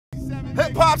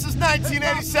Hip-hop since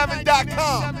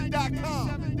 1987.com.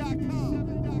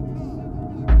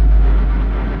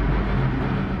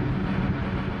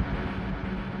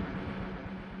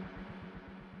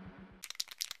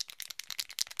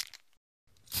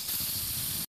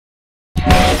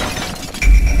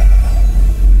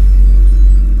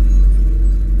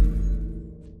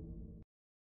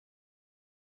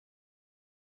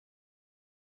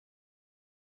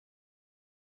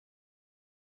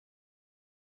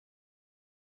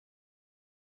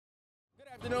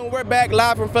 Good afternoon. We're back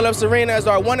live from Phillips Arena as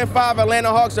our 1-5 Atlanta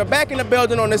Hawks are back in the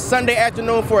building on this Sunday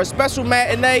afternoon for a special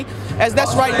matinee. As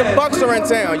that's right, the Bucks are in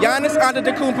town. Giannis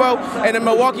Antetokounmpo and the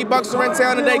Milwaukee Bucks are in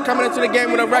town today, coming into the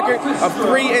game with a record of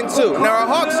 3-2. Now, our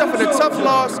Hawks suffered a tough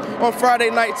loss on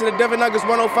Friday night to the Denver Nuggets,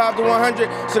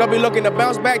 105-100, so they'll be looking to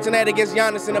bounce back tonight against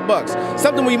Giannis and the Bucks.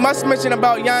 Something we must mention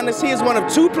about Giannis: he is one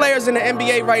of 2 players in the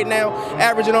NBA right now,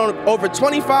 averaging on over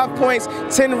 25 points,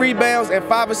 10 rebounds, and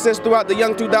 5 assists throughout the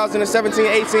young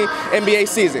 2017-18 NBA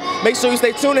season. Make sure you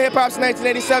stay tuned to Hip Hop's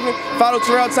 1987. Follow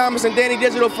Terrell Thomas and Danny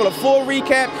Digital for the full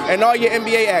recap and all your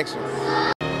NBA action.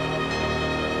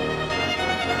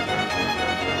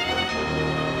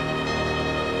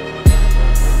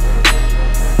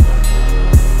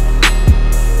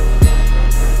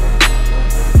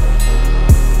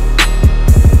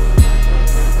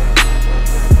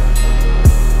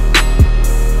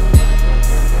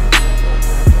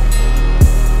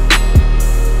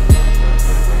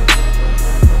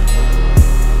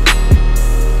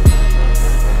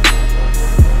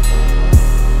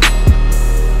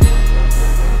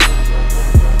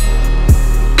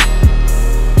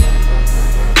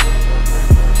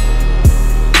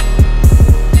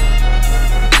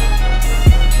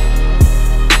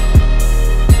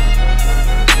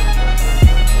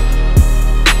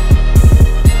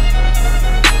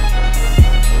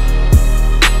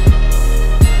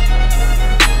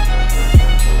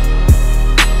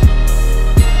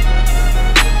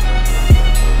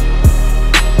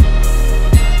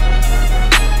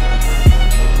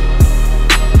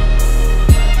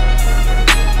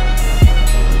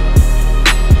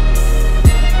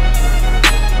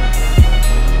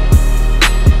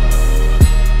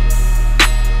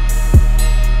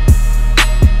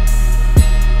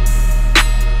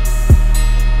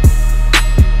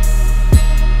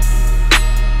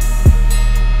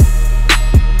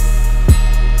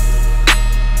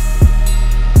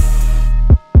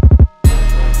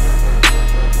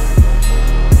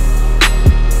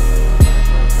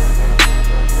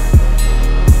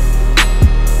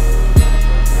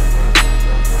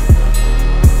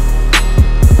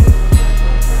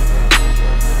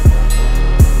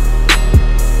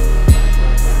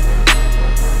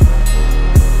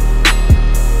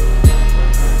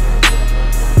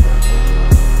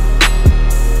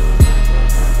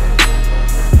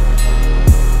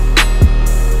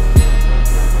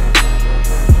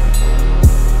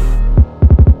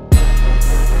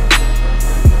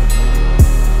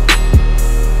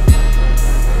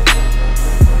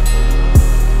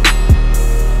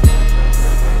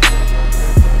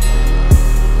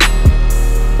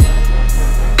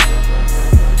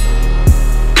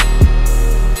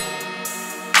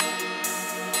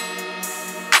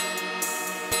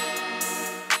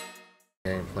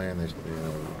 Game plan, there's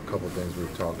a couple of things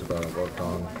we've talked about and worked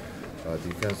on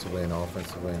defensively and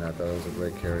offensively, and I thought it was a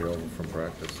great carryover from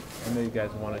practice. I know you guys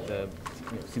wanted to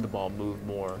see the ball move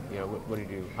more. What did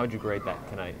you do? How did you grade that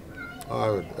tonight? I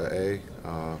would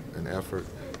an effort.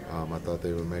 I thought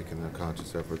they were making a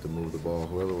conscious effort to move the ball.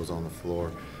 Whoever was on the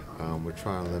floor, we're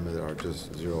trying to limit our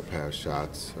just zero pass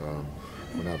shots.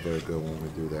 We're not very good when we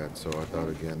do that. So I thought,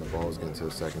 again, the ball was getting to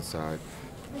the second side.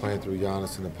 Playing through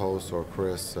Giannis in the post or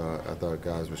Khris, I thought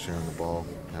guys were sharing the ball.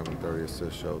 Having 30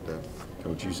 assists showed that.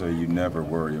 Coach, you say you never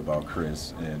worry about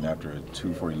Khris, and after a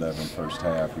 2 for 11 first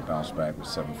half, he bounced back with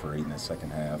 7 for 8 in the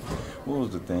second half. What was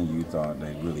the thing you thought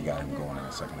they really got him going in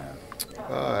the second half?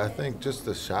 I think just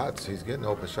the shots. He's getting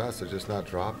open shots. They're just not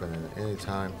dropping. And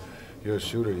anytime you're a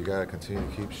shooter, you got to continue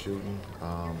to keep shooting.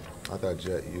 I thought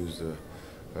Jet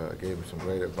gave him some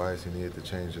great advice. He needed to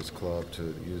change his club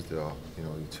to use the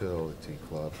utility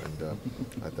club, and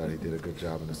I thought he did a good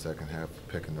job in the second half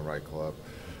picking the right club.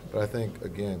 But I think,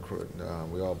 again,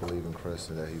 we all believe in Khris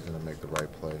and that he's going to make the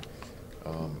right play.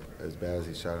 As bad as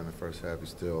he shot in the first half, he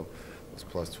still was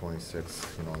plus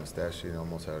 26, on the stat sheet. He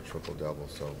almost had a triple-double.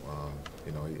 So,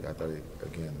 I thought,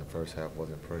 again, the first half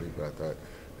wasn't pretty, but I thought,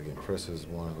 again, Khris is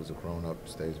one who's a grown-up,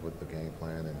 stays with the game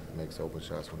plan, and makes open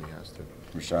shots when he has to.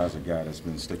 Rashad's a guy that's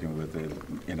been sticking with it,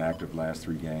 inactive last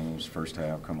 3 games. First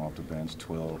half, come off the bench,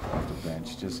 12 off the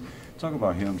bench. Just talk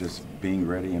about him just being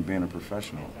ready and being a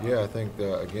professional. Yeah, I think,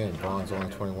 again, Vaughn's only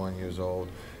 21 years old.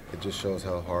 It just shows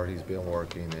how hard he's been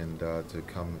working, and to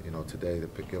come, today to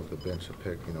give the bench a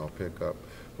pick up.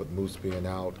 With Moose being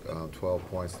out, 12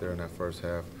 points there in that first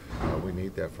half, we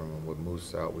need that from him. With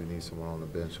Moose out, we need someone on the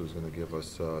bench who's going to give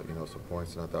us, some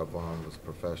points. And I thought Vaughn was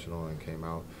professional and came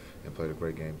out and played a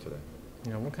great game today.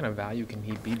 What kind of value can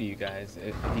he be to you guys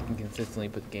if he can consistently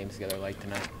put the games together like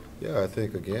tonight? Yeah, I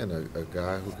think, again, a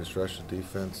guy who can stretch the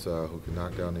defense, who can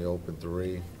knock down the open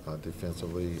 3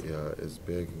 defensively, is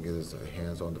big and get his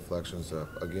hands on deflections.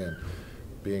 Again,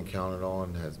 being counted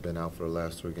on, has been out for the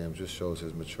last 3 games, just shows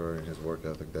his maturity and his work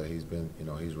ethic that he's been,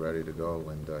 he's ready to go,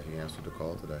 and he answered the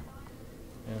call today.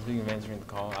 And speaking of answering the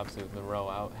call, obviously with Monroe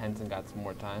out, Henson got some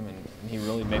more time, and he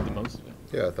really made the most of it.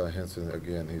 Yeah, I thought Henson,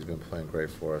 again, he's been playing great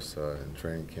for us in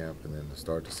training camp and then to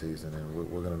start the season, and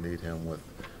we're going to need him with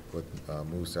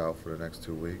Moose out for the next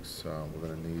 2 weeks. We're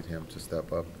going to need him to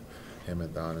step up, him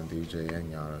and Don and DJ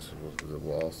and Giannis.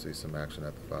 We'll all see some action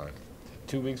at the 5.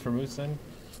 2 weeks for Moose then?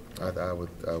 I would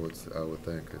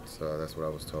think that's what I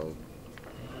was told.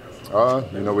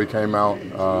 We came out.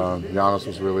 Giannis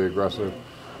was really aggressive,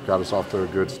 got us off to a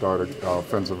good start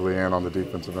offensively and on the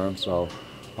defensive end. So,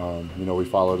 we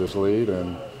followed his lead,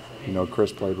 and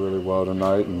Khris played really well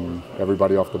tonight, and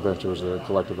everybody off the bench. It was a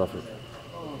collective effort.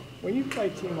 When you play a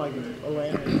team like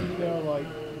Atlanta, like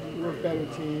we're a better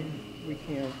team. We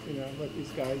can't, let these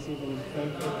guys even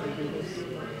think that they do this.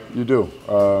 You do.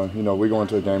 We go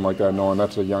into a game like that knowing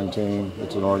that's a young team.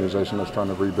 It's an organization that's trying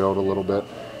to rebuild a little bit.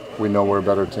 We know we're a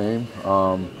better team,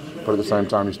 but at the same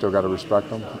time, you still got to respect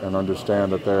them and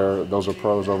understand that those are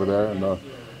pros over there, and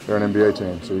they're an NBA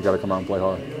team. So you got to come out and play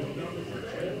hard.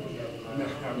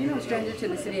 You're a stranger to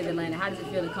the city of Atlanta. How does it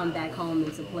feel to come back home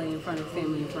and to play in front of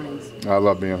family and friends? I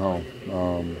love being home.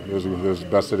 It's the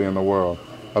best city in the world,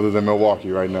 other than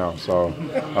Milwaukee right now. So,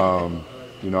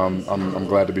 I'm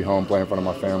glad to be home, playing in front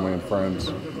of my family and friends,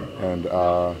 and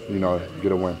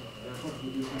get a win.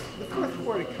 The fourth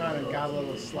quarter kind of got a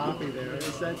little sloppy there.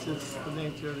 Is that just the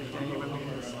nature of the game?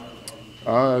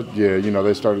 Yeah,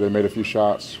 they made a few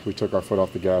shots. We took our foot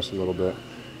off the gas a little bit,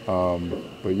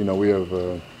 but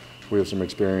we have some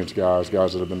experienced guys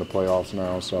that have been to playoffs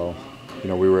now. So,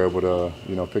 we were able to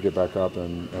pick it back up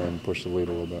and push the lead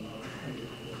a little bit.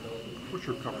 What's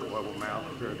your comfort level now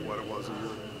compared to what it was a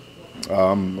year ago?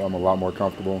 I'm a lot more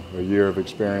comfortable. A year of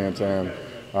experience and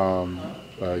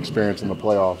experience in the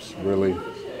playoffs really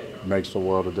makes the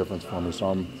world of difference for me. So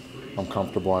I'm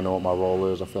comfortable. I know what my role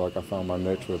is. I feel like I found my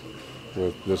niche with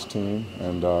this team,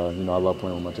 and I love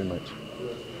playing with my teammates.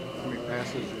 How many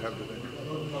passes you have today?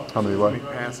 How many what? How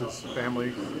many passes,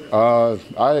 family?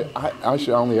 I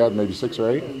actually only had maybe 6 or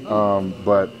 8,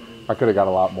 but I could have got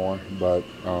a lot more. But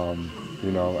I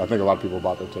think a lot of people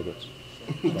bought their tickets.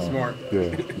 Smart.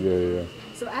 Yeah.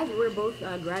 So as we're both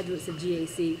graduates of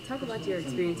GAC, talk about your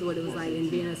experience and what it was like in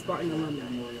being a Spartan alumni.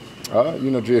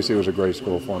 GAC was a great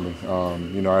school for me.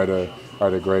 I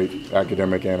had a great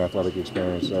academic and athletic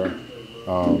experience there.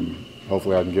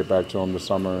 Hopefully I can get back to them this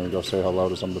summer and go say hello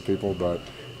to some of the people. But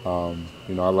I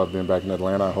love being back in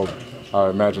Atlanta. I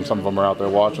imagine some of them are out there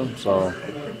watching. So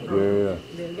yeah.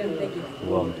 There we go. Thank you.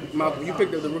 Well, Malcolm, you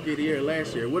picked up the Rookie of the Year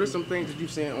last year. What are some things that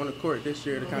you've seen on the court this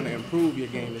year to kind of improve your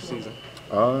game this season?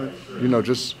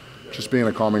 Just being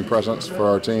a calming presence for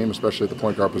our team, especially at the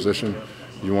point guard position.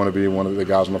 You want to be one of the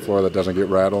guys on the floor that doesn't get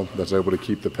rattled, that's able to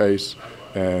keep the pace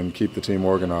and keep the team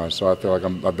organized. So I feel like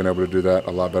I've been able to do that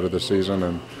a lot better this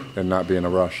season and not be in a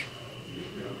rush.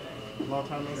 Long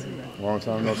time no see, man. Long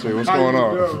time no see. What's going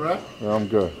on? How you doing, bro? Yeah, I'm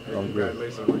good.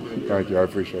 Congratulations. Thank you. I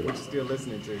appreciate What it. you still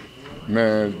listening to?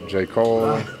 Man, J. Cole,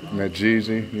 man,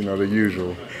 Jeezy, the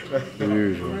usual.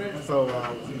 So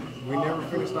we never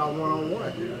finished our one-on-one.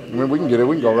 I mean, we can get it.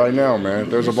 We can go right now, man.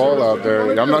 There's a ball out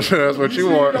there. I'm not sure that's what you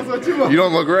want. You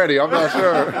don't look ready. I'm not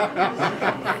sure.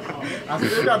 I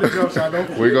still got the jump shot. Don't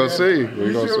forget. We gonna see.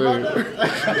 We gonna see.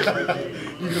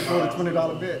 You can afford a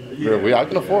 $20 bet. Yeah, I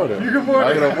can afford it. You can afford it.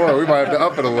 I can afford it. We might have to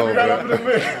up it a little bit.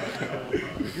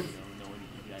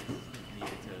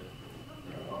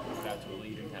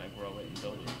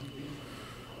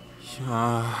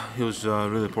 It was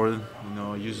really important.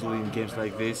 Usually in games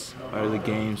like this, early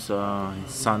games,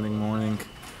 Sunday morning,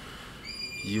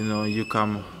 you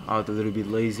come out a little bit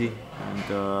lazy,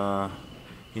 and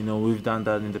we've done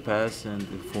that in the past. And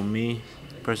for me,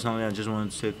 personally, I just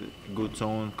want to set a good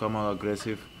tone, come out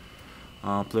aggressive,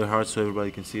 play hard so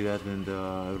everybody can see that, and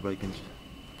everybody can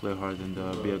play hard and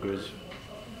be aggressive.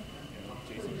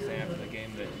 Jason was saying after the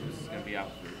game that he was going to be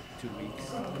out for 2 weeks.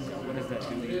 What does that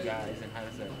do to you guys, and how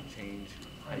does that change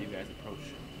how you guys approach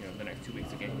the next 2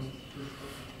 weeks of games?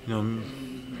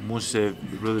 Moose is a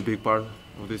really big part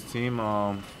of this team.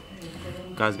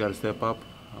 Guys got to step up.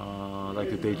 Like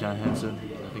today, John Henson,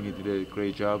 I think he did a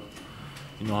great job,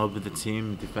 helping the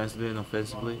team defensively and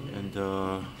offensively. And,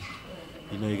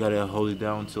 you got to hold it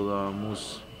down until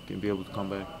Moose can be able to come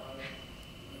back.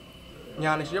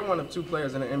 Giannis, you're one of 2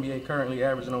 players in the NBA currently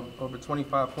averaging over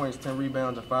 25 points, 10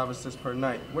 rebounds, and 5 assists per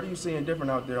night. What are you seeing different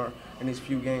out there in these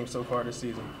few games so far this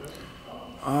season?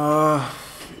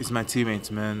 It's my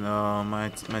teammates, man. My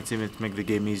teammates make the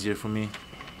game easier for me.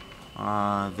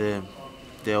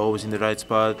 They're always in the right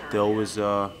spot. They always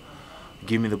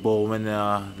give me the ball when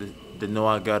they know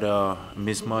I gotta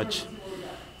miss much.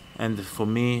 And for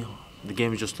me, the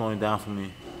game is just slowing down for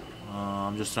me.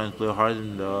 I'm just trying to play hard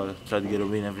and try to get a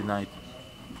win every night.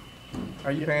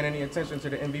 Are you paying any attention to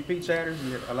the MVP chatters?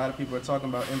 A lot of people are talking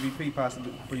about MVP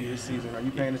possibly for you this season. Are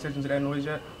you paying attention to that noise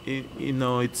yet?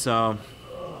 It's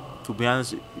to be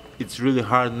honest, it's really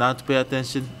hard not to pay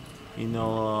attention. Turning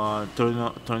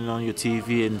on your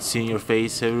TV and seeing your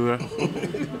face everywhere.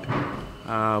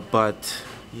 But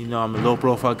I'm a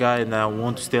low-profile guy, and I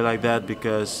want to stay like that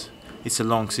because it's a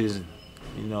long season.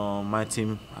 My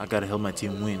team, I gotta help my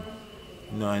team win.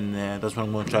 And that's what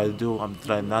I'm gonna try to do. I'm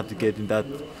trying not to get in that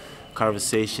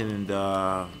conversation and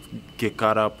get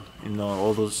caught up in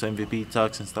all those MVP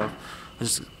talks and stuff.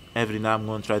 Every night I'm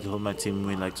gonna try to help my team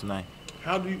win, like tonight.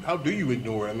 How do you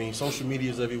ignore it? I mean, social media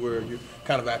is everywhere. You're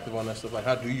kind of active on that stuff. Like,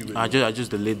 how do you ignore it? I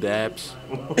just delete the apps.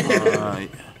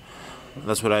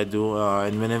 That's what I do.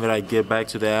 And whenever I get back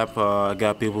to the app, I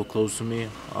got people close to me,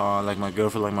 like my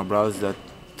girlfriend, like my brothers, that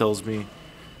tells me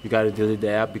you got to delete the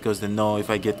app because they know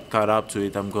if I get caught up to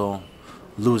it, I'm going to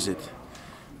lose it.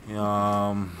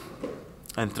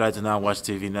 And try to not watch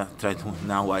TV, try to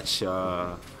not watch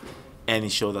any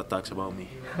show that talks about me.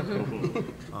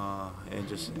 And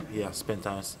just, spend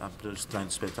time. I'm just trying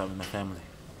to spend time with my family.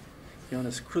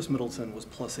 Giannis, Khris Middleton was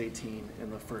plus 18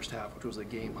 in the first half, which was a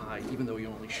game high, even though he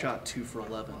only shot 2 for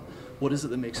 11. What is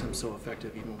it that makes him so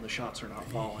effective, even when the shots are not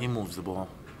falling? He moves the ball.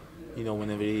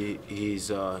 Whenever he's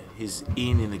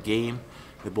in the game,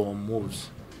 the ball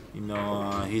moves.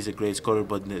 He's a great scorer,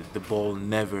 but the ball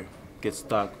never gets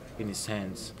stuck in his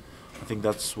hands. I think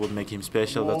that's what makes him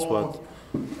special. That's what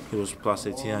he was plus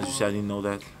 18. As you said, I didn't know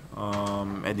that.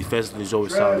 And defensively, he's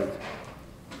always solid.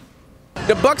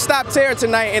 The Bucks stopped terror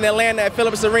tonight in Atlanta at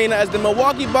Phillips Arena as the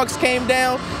Milwaukee Bucks came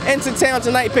down into town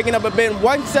tonight, picking up a big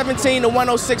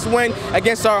 117-106 win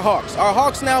against our Hawks. Our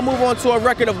Hawks now move on to a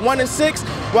record of 1-6,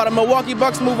 while the Milwaukee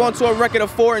Bucks move on to a record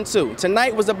of 4-2.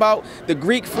 Tonight was about the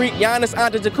Greek freak Giannis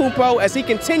Antetokounmpo as he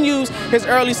continues his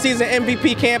early season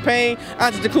MVP campaign.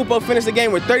 Antetokounmpo finished the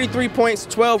game with 33 points,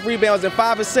 12 rebounds, and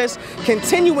 5 assists,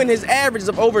 continuing his average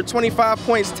of over 25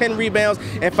 points, 10 rebounds,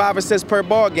 and 5 assists per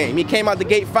ball game. He came out the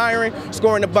gate firing,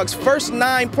 scoring the Bucks' first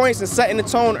 9 points and setting the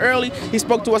tone early. He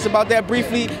spoke to us about that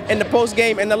briefly in the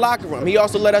post-game in the locker room. He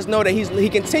also let us know that he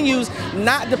continues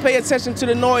not to pay attention to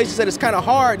the noise. He said it's kind of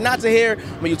hard not to hear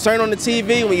when you turn on the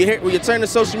TV, when you turn to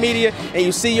social media and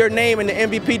you see your name in the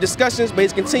MVP discussions, but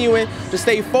he's continuing to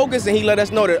stay focused, and he let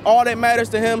us know that all that matters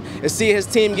to him is seeing his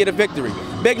team get a victory.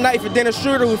 Big night for Dennis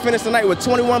Schroeder, who finished the night with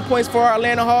 21 points for our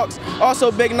Atlanta Hawks.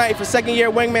 Also big night for second-year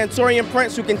wingman Taurean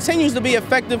Prince, who continues to be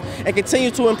effective and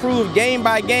continues to improve game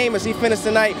by game as he finished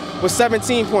the night with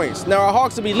 17 points. Now our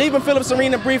Hawks will be leaving Phillips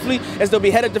Arena briefly as they'll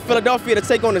be headed to Philadelphia to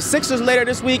take on the Sixers later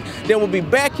this week. Then we'll be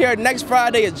back here next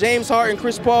Friday as James Harden,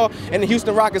 Chris Paul, and the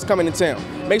Houston Rockets coming to town.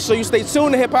 Make sure you stay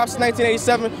tuned to Hip Hop since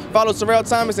 1987. Follow Terrell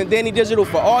Thomas and Danny Digital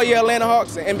for all your Atlanta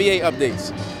Hawks and NBA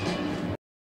updates.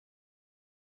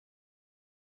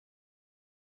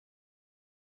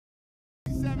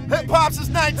 Hip Hop since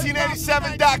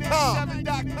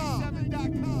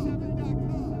 1987.com.